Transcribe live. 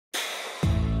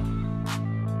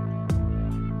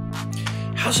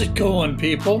How's it going,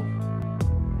 people?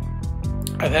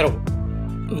 I've had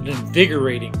an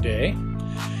invigorating day,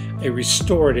 a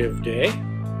restorative day.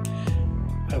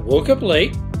 I woke up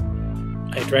late.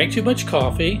 I drank too much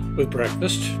coffee with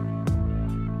breakfast,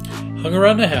 hung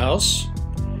around the house,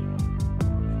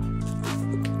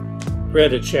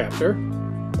 read a chapter,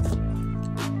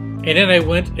 and then I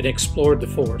went and explored the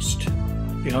forest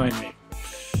behind me.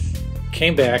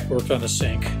 Came back, worked on the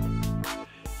sink,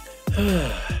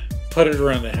 puttered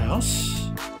around the house,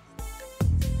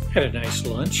 had a nice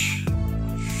lunch,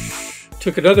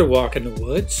 took another walk in the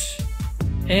woods,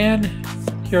 and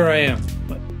here I am,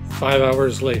 5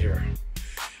 hours later,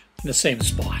 in the same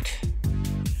spot.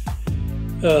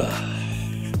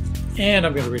 And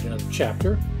I'm going to read another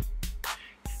chapter,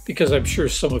 because I'm sure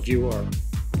some of you are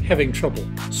having trouble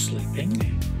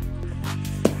sleeping.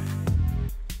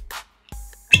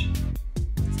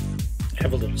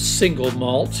 Have a little single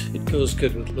malt. It goes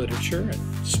good with literature and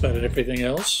just about everything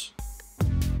else.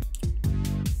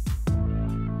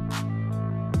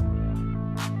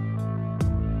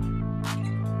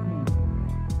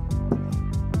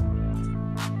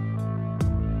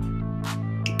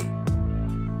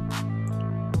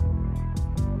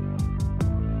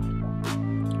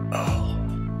 Oh,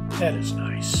 that is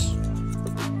nice.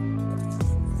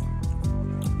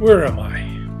 Where am I?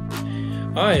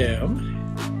 I am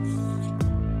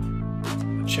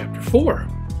Chapter 4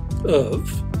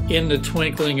 of In the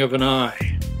Twinkling of an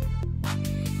Eye.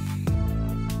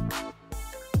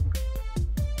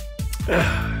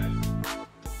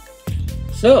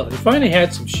 So, they finally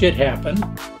had some shit happen.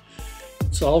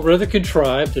 It's all rather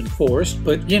contrived and forced,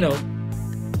 but you know,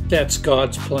 that's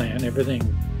God's plan. Everything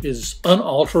is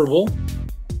unalterable.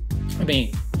 I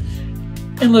mean,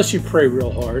 unless you pray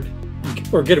real hard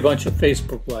or get a bunch of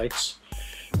Facebook likes,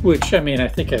 which, I mean, I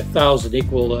think 1,000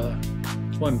 equal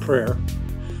one prayer.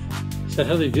 Is that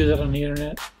how they do that on the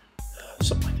internet?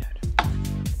 Something like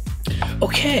that.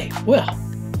 Okay, well,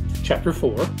 chapter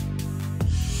 4.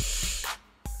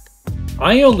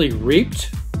 I only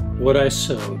reaped what I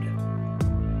sowed.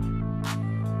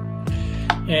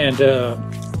 And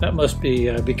that must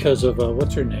be because of,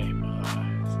 what's her name?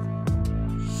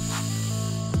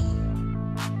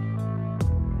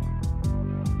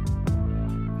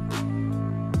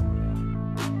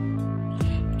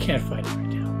 Can't find it right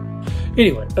now.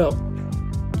 Anyway,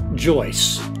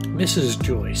 Joyce, Mrs.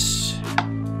 Joyce,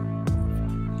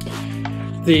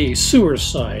 the sewer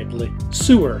side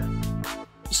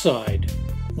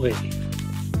lady.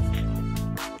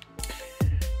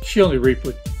 She only reaped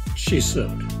what she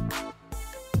sowed.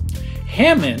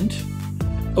 Hammond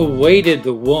awaited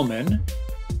the woman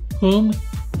whom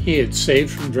he had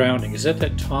saved from drowning. Is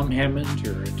that Tom Hammond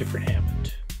or a different Hammond?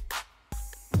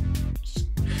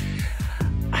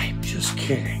 Just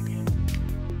kidding.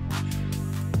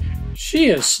 She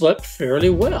has slept fairly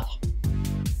well,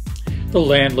 the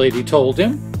landlady told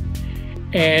him,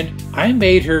 and I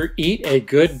made her eat a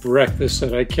good breakfast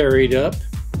that I carried up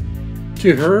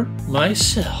to her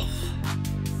myself.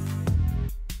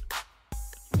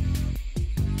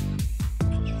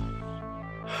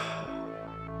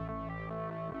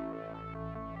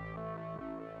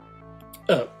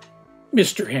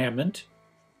 Mr. Hammond,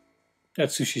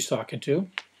 that's who she's talking to.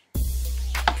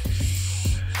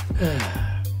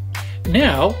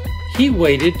 Now, he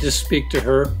waited to speak to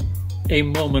her a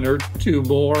moment or two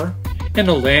more, and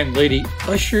the landlady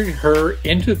ushered her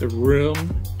into the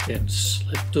room and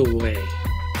slipped away.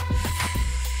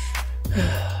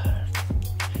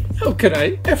 How can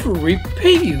I ever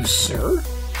repay you, sir?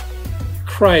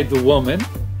 Cried the woman,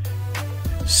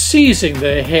 seizing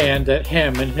the hand that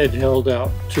Hammond had held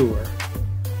out to her.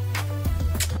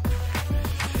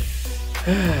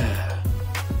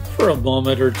 For a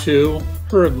moment or two,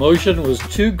 her emotion was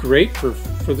too great for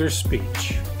further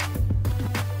speech.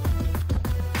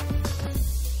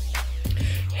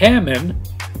 Hammond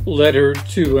led her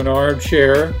to an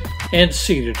armchair and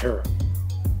seated her.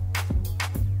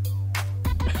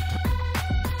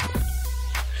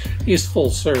 He's full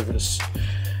service.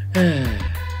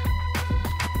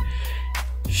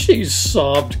 She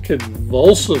sobbed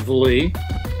convulsively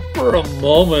for a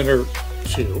moment or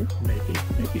two,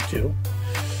 maybe two.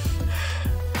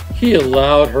 He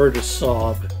allowed her to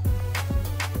sob.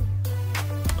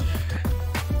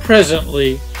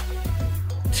 Presently,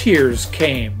 tears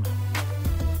came.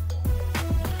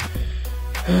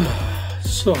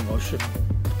 So emotional.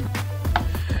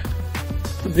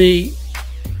 The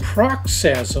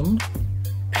paroxysm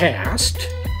passed.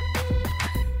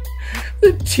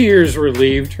 The tears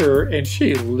relieved her, and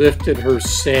she lifted her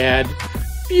sad,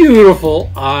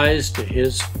 beautiful eyes to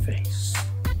his face.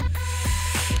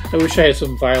 I wish I had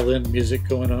some violin music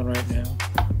going on right now.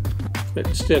 But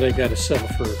instead I gotta settle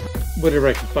for whatever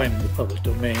I can find in the public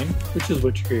domain, which is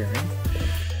what you're hearing.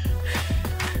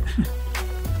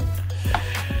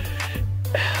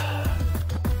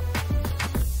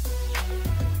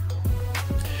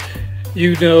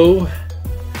 You know,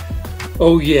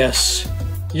 oh yes,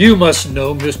 you must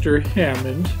know Mr.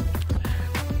 Hammond.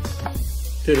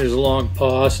 Did his long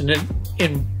pause, and then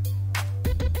in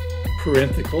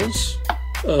parentheticals,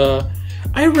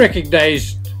 I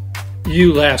recognized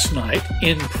you last night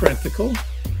in parenthetical,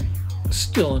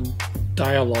 still in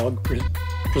dialogue,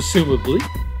 presumably.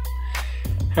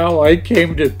 How I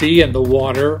came to be in the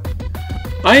water.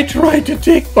 I tried to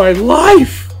take my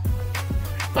life.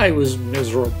 I was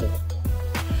miserable.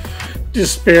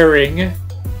 Despairing.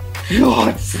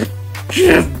 God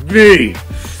forgive me.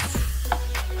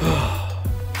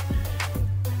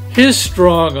 His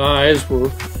strong eyes were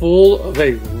full of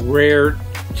a rare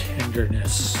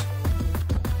tenderness.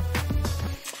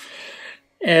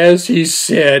 As he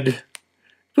said,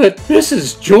 "But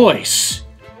Mrs. Joyce,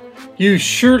 you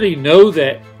surely know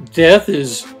that death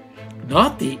is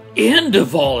not the end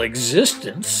of all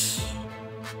existence."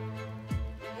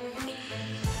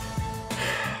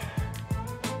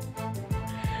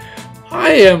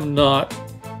 I am not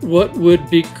what would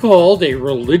be called a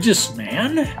religious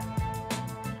man,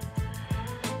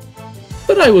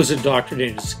 but I was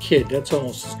indoctrinated as a kid. That's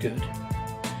almost as good.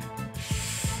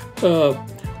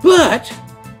 But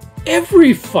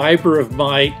every fiber of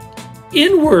my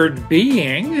inward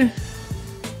being,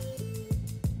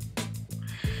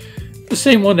 the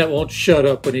same one that won't shut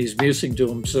up when he's musing to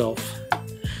himself,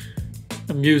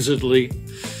 amusedly,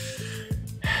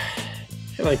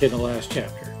 like in the last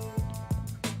chapter.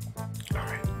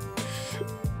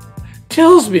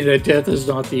 Tells me that death is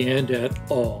not the end at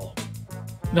all.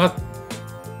 That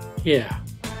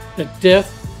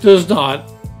death does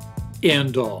not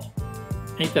end all.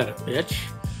 Ain't that a bitch?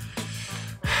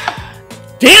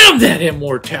 Damn that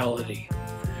immortality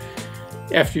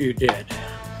after you're dead.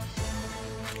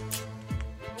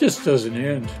 Just doesn't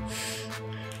end.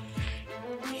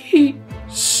 He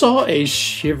saw a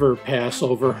shiver pass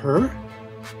over her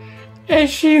as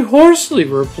she hoarsely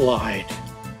replied,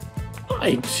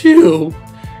 "I too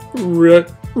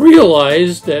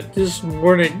realized that this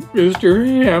morning, Mr.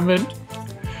 Hammond,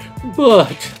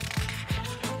 but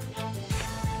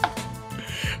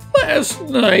last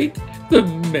night the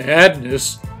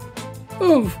madness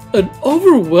of an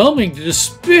overwhelming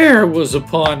despair was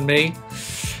upon me."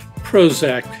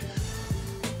 Prozac.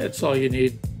 That's all you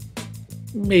need.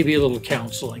 Maybe a little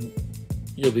counseling.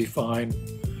 You'll be fine.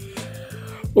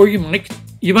 Or you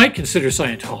might consider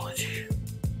Scientology.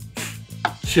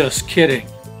 Just kidding.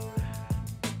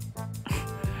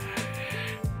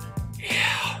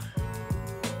 Yeah.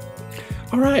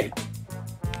 All right.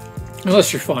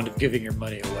 Unless you're fond of giving your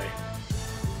money away.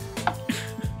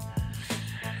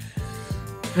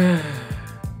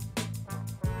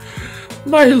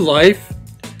 My life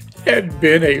had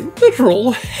been a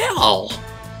literal hell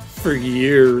for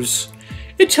years.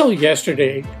 Until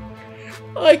yesterday,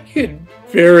 I could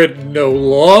bear it no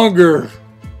longer.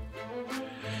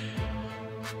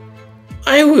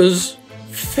 I was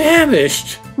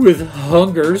famished with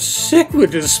hunger, sick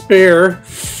with despair,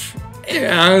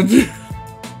 and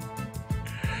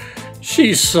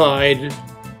she sighed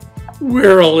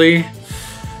wearily.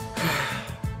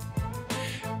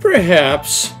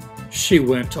 Perhaps, she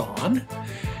went on,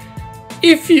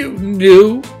 if you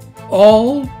knew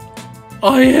all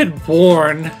I had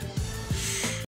borne